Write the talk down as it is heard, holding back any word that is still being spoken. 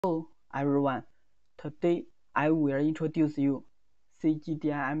Hello everyone, today I will introduce you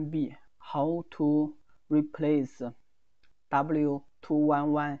CGDI MB, how to replace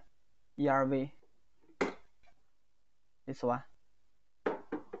W211 ELV. This one.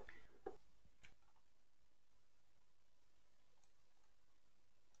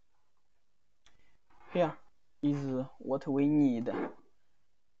 Here is what we need.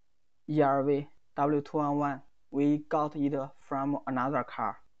 ELV W211, we got it from another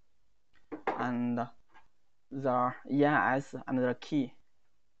car. And the ENS and the key,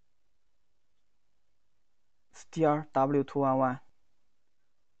 still W211,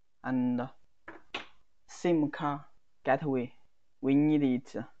 and SIM card gateway, we need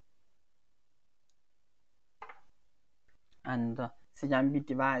it, and CMB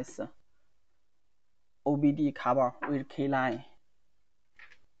device, OBD cover with key line.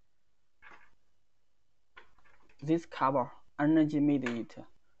 This cover energy made it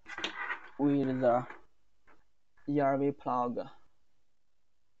with the ELV plug.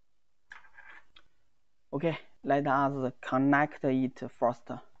 Okay, let us connect it first.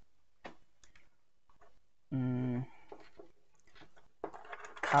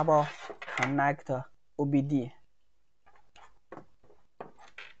 Cover connect OBD.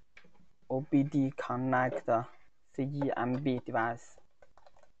 OBD connect CGMB device.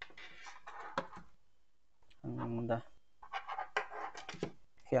 And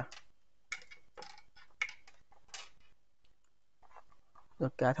here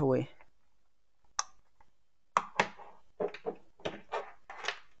the gateway.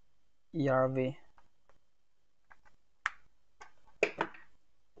 ELV.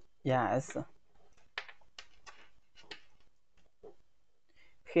 Yes.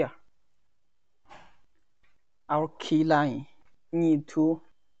 Here our key line need to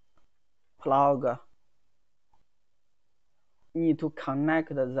connect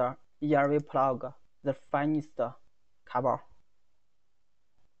the ELV plug, the finest cover.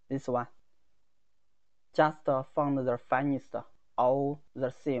 This one. Just find the finest or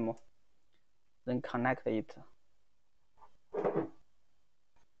the same, then connect it.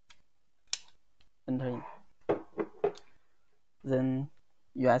 Enter in. Then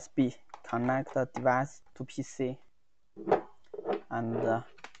USB, connect the device to PC and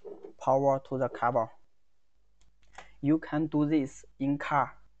power to the cover. You can do this in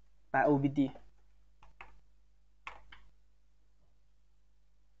car by OBD.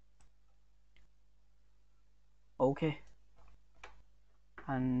 Okay.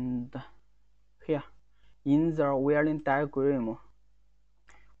 And here in the wiring diagram,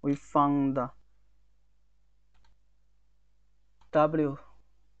 we found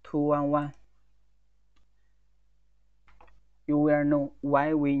W211. You will know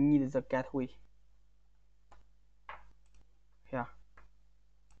why we need the gateway. Here,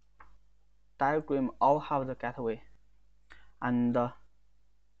 diagram all have the gateway, and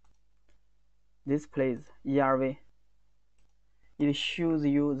this place ELV. It shows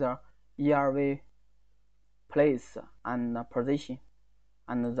you the ELV place and position,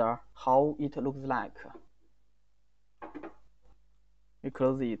 and the how it looks like. We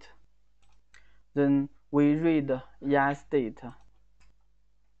close it. Then we read ES date.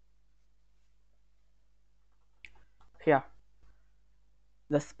 Here,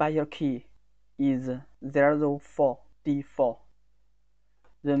 the special key is 04D4.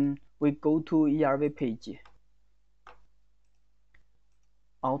 Then we go to ELV page.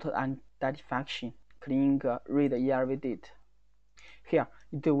 Auto identification, click read ELV date. Here,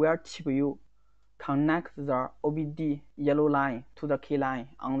 it will tip you connect the OBD yellow line to the key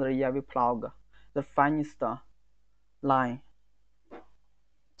line on the ELV plug, the finest line.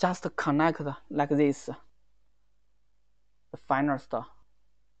 Just connect like this, the finest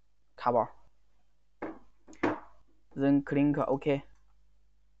cover. Then click OK.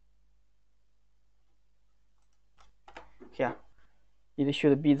 Here, it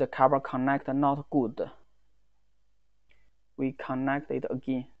should be the cover connect not good. We connect it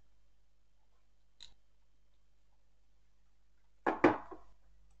again.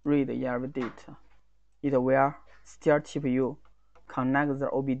 Read ELV date. It will still tip you connect the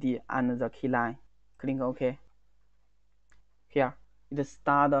OBD and the key line. Click OK. Here, it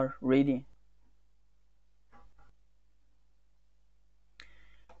starts reading.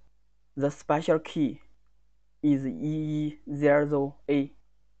 The special key is EE0A,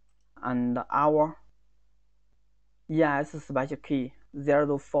 and our ES special key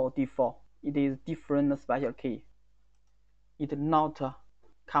 04D4. It is different special key. It not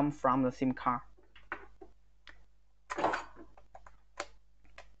come from the same car.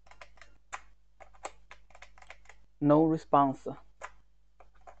 No response.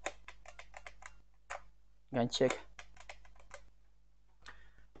 You can check.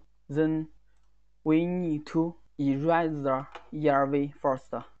 Then we need to erase the ELV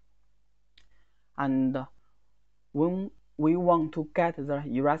first, and when we want to get the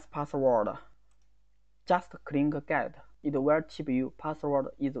erase password, just click get. It will tip you password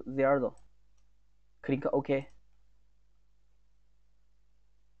is 0. Click OK.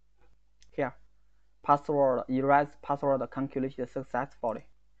 Here, password erase password calculated successfully.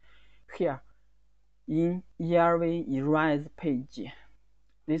 Here, in ELV erase page,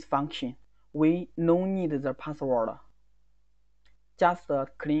 this function, we no need the password. Just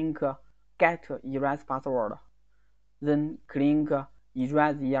click get erase password, then click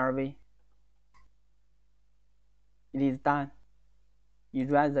erase ELV. It is done.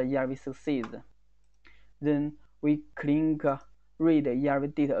 Erase the ELV succeeds. Then we click read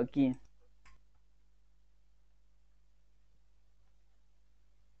ELV data again.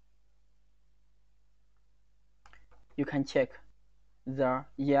 You can check the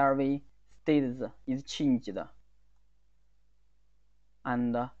ELV status is changed,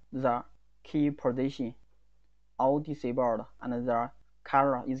 and the key position all disabled, and the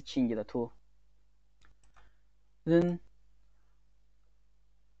color is changed too. Then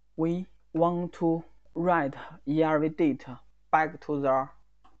we want to write ELV data back to the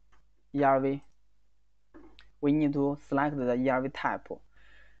ELV. We need to select the ELV type.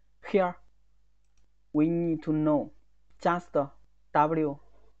 Here we need to know just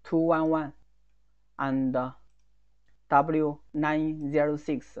W211 and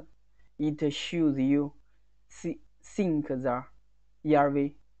W906. It shows you sync the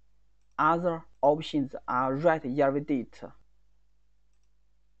ELV. Other options are write ELV date.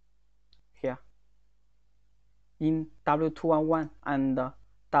 Here in W211 and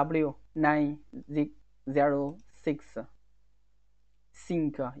W906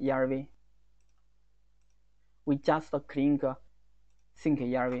 sync ELV. We just click sync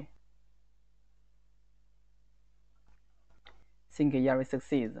ELV. Sync ELV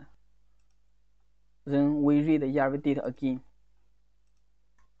succeeds. Then we read ELV data again.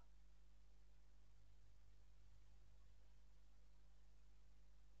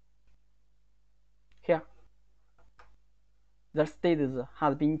 Here, the status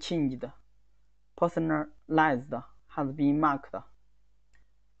has been changed. Personalized has been marked,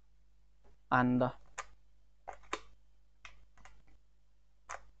 and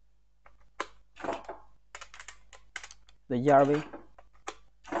the ELV,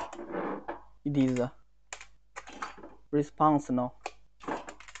 it is response now.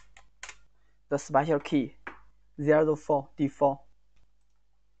 The special key 04D4,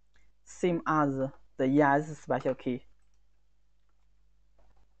 same as the ES special key.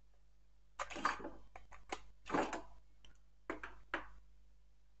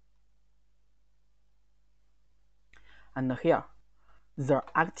 And here, the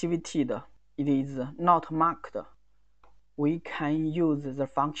activated, it is not marked. We can use the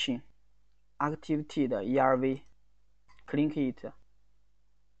function activated ELV. Click it.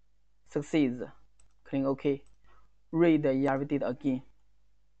 Succeeds. Click OK. Read the ELV data again.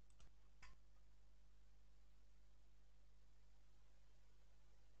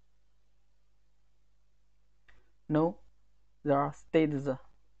 No, the status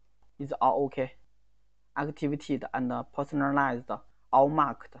is all OK. Activated and personalized all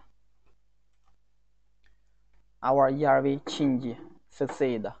marked. Our ELV change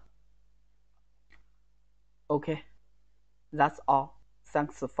succeed. Okay, that's all.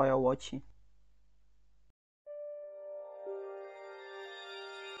 Thanks for your watching.